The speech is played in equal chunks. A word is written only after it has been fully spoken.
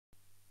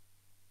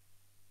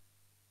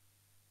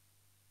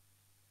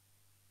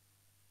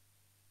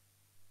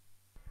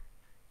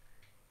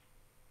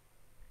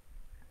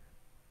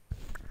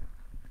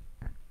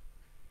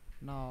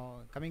Now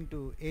coming to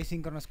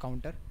asynchronous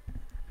counter.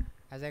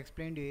 As I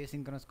explained you,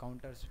 asynchronous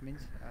counters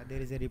means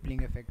there is a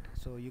rippling effect.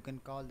 So you can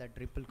call that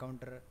ripple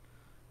counter,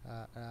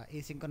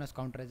 asynchronous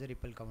counter as a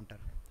ripple counter.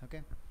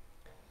 Okay.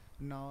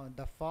 Now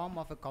the form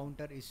of a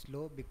counter is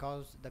slow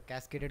because the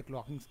cascaded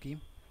clocking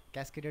scheme.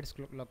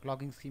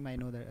 Clocking scheme. I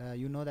know that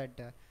you know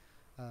that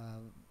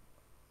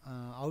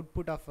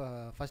output of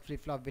first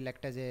flip flop will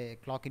act as a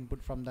clock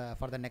input for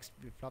the next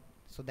flip flop.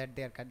 So that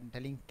they are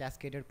telling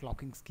cascaded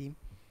clocking scheme.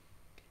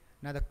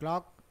 Now the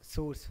clock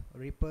source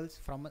ripples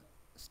from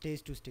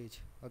stage to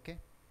stage, okay,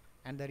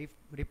 and the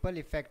ripple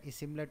effect is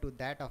similar to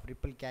that of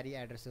ripple carry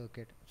adder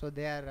circuit. So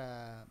they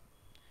are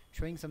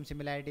showing some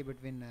similarity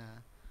between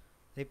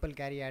ripple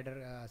carry adder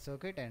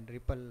circuit and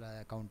ripple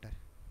counter.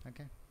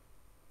 Okay,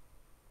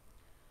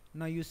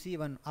 now you see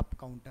one up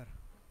counter.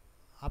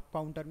 Up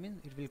counter means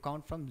it will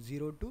count from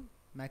 0 to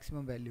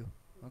maximum value.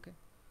 Okay,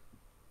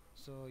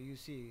 so you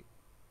see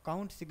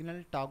count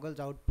signal toggles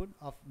output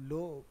of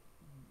low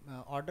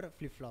order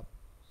flip flop.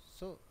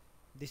 So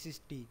this is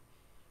T.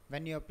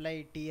 When you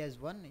apply T as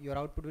 1, your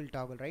output will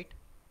toggle, right?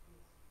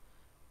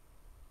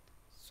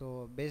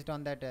 So based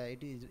on that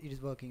it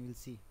is working. We'll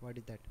see what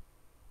is that.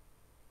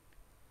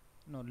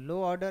 No, low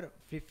order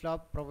flip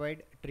flop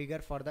provide trigger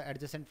for the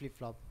adjacent flip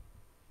flop.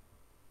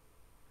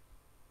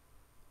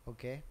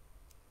 Okay,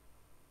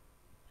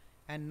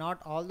 and not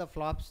all the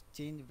flops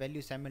change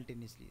value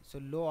simultaneously.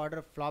 So low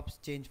order flops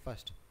change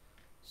first.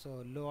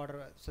 So low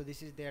order, so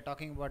this is they are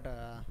talking about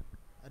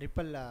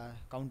ripple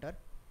counter.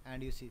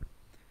 And you see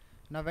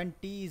now when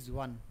T is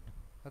 1,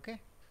 okay,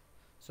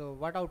 so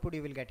what output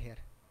you will get here?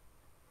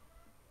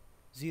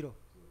 0.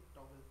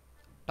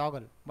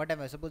 Toggle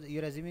whatever. Suppose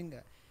you are assuming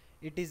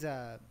it is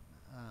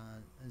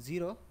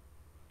 0,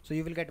 so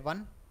you will get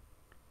 1,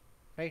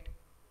 right?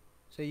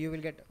 So you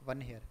will get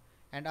 1 here,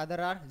 and other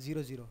are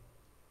 0 0.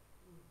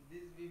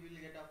 This we will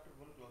get after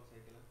one clock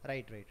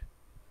cycle. Right.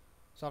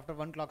 So after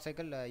one clock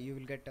cycle you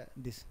will get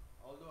this.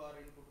 Although our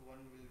input 1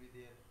 will be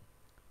there.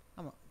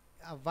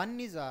 1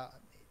 is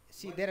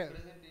see one there is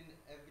present in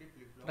every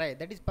flip flop. Right,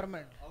 that is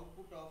permanent.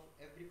 Output of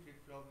every flip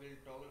flop will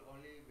toggle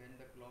only when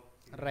the clock.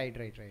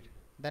 Right.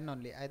 Then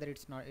only either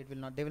it's not, it will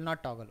not, they will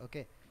not toggle.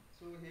 Okay.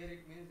 So here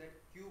it means that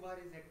Q bar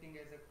is acting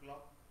as a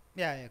clock.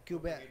 Yeah. Q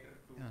bar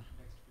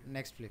To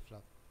next flip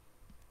flop.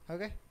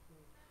 Okay.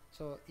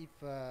 So if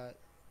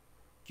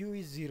Q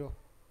is 0,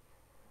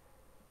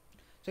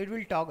 so it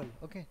will toggle.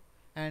 Okay,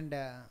 and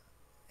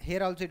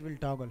here also it will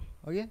toggle.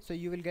 Okay, so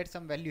you will get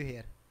some value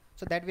here,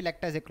 so that will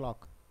act as a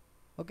clock.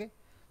 Okay,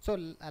 so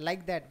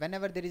like that,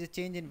 whenever there is a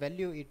change in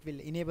value, it will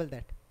enable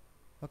that.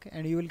 Okay,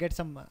 and you will get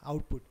some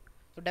output.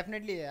 So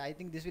definitely I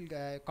think this will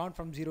count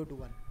from 0 to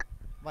 1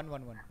 1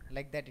 1 1,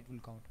 like that it will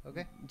count.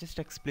 Okay, just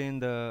explain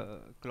the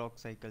clock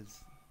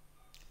cycles.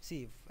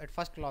 see at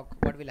first clock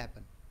what will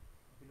happen?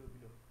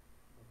 Below.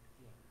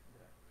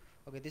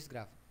 Okay, this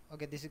graph.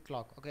 Okay, this is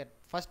clock. Okay,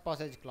 first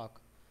passage clock.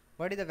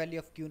 What is the value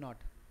of Q naught?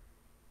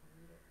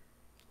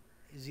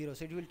 0.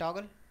 So it will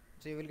toggle.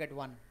 So you will get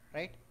 1,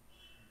 right?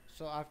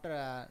 So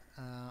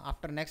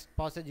after next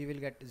passage you will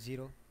get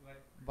 0,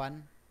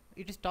 1.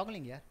 It is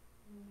toggling, yeah.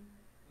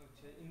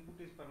 Input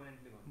is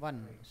permanently 1.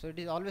 Right. So it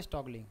is always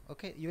toggling.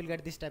 Okay, you will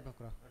get this type of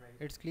graph. Right.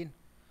 It's clean.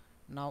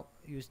 Now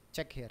you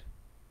check here.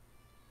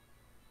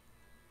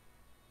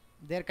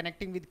 They are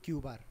connecting with Q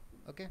bar.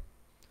 Okay,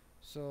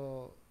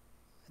 so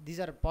these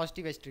are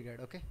positive edge triggered.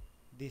 Okay,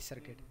 this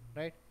circuit,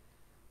 right?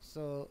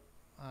 So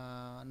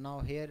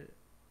now here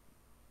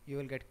you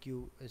will get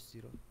Q is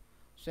 0.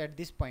 So at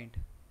this point,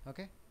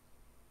 okay,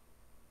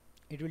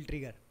 it will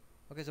trigger.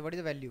 Okay, so what is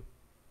the value?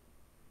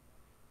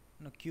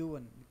 No,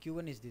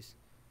 Q1 is this.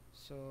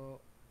 So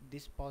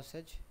this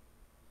passage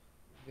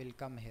will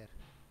come here.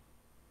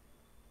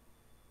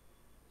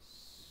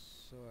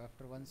 So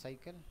after one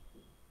cycle,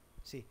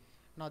 see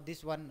now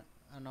this one,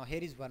 now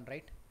here is 1,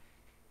 right?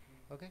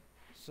 Okay,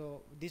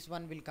 so this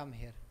one will come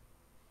here.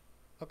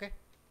 Okay,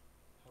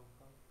 How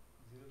come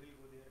 0 will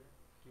go there?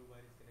 Q bar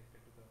is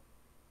connected to the.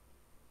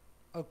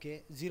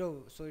 okay,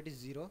 0, so it is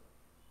 0.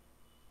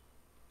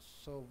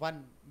 So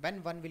 1,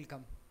 when 1 will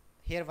come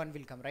here, 1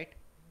 will come, right?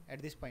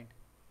 At this point,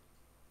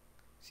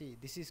 see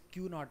this is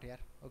Q naught here.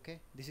 Okay,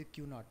 this is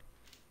Q naught.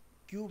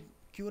 Q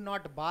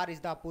naught bar is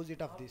the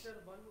opposite of this. After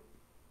one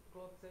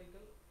clock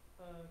cycle,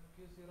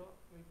 Q0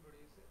 will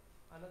produce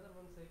another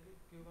one cycle,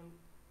 Q1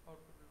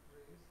 output will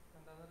produce,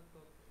 and another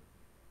clock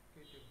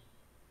Q2.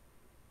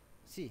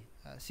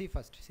 See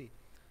first, see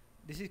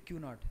this is Q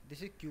naught,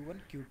 this is Q1,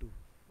 Q2.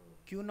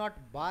 Q naught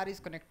bar is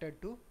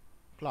connected to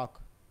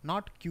clock,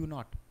 not Q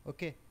naught.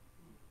 Okay,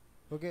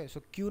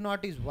 so Q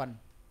naught is 1.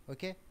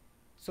 Okay,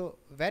 so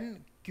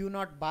when Q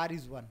naught bar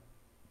is 1,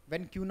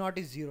 when Q naught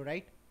is 0,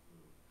 right?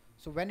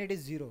 So when it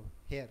is 0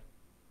 here,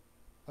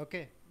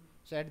 okay,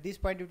 so at this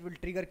point it will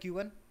trigger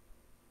Q1.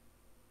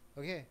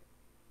 Okay,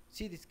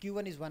 see this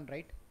Q1 is 1,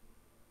 right?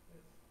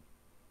 Yes.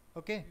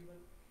 Okay, Q1,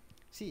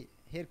 see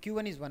here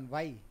Q1 is 1.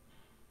 Why?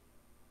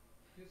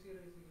 Q0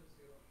 is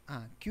equal to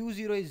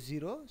 0. Q0 is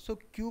 0, so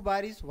Q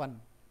bar is 1.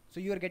 So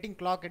you are getting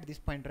clock at this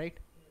point, right?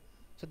 Yes.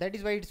 So that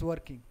is why it's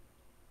working.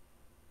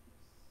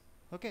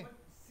 Okay. But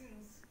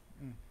since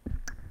Mm.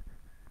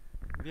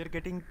 we are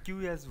getting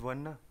Q as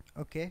 1 na,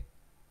 Okay.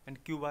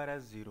 and Q bar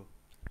as 0,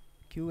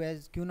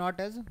 Q naught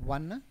as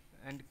 1.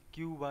 and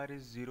Q bar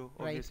is 0,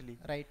 Right. obviously.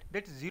 Right.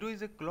 That 0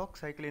 is a clock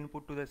cycle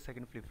input to the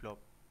second flip flop.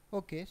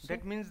 Okay. So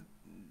That means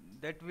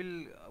that will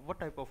what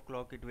type of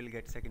clock it will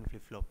get second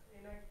flip flop?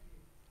 Inactive.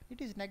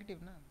 it is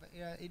negative,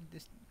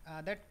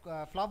 na? That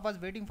flop was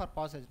waiting for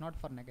passage, not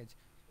for negage.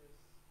 Yes.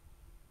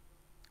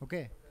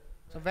 Okay.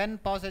 So Right. when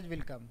passage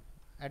will come?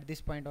 At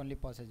this point only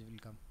passage will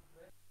come.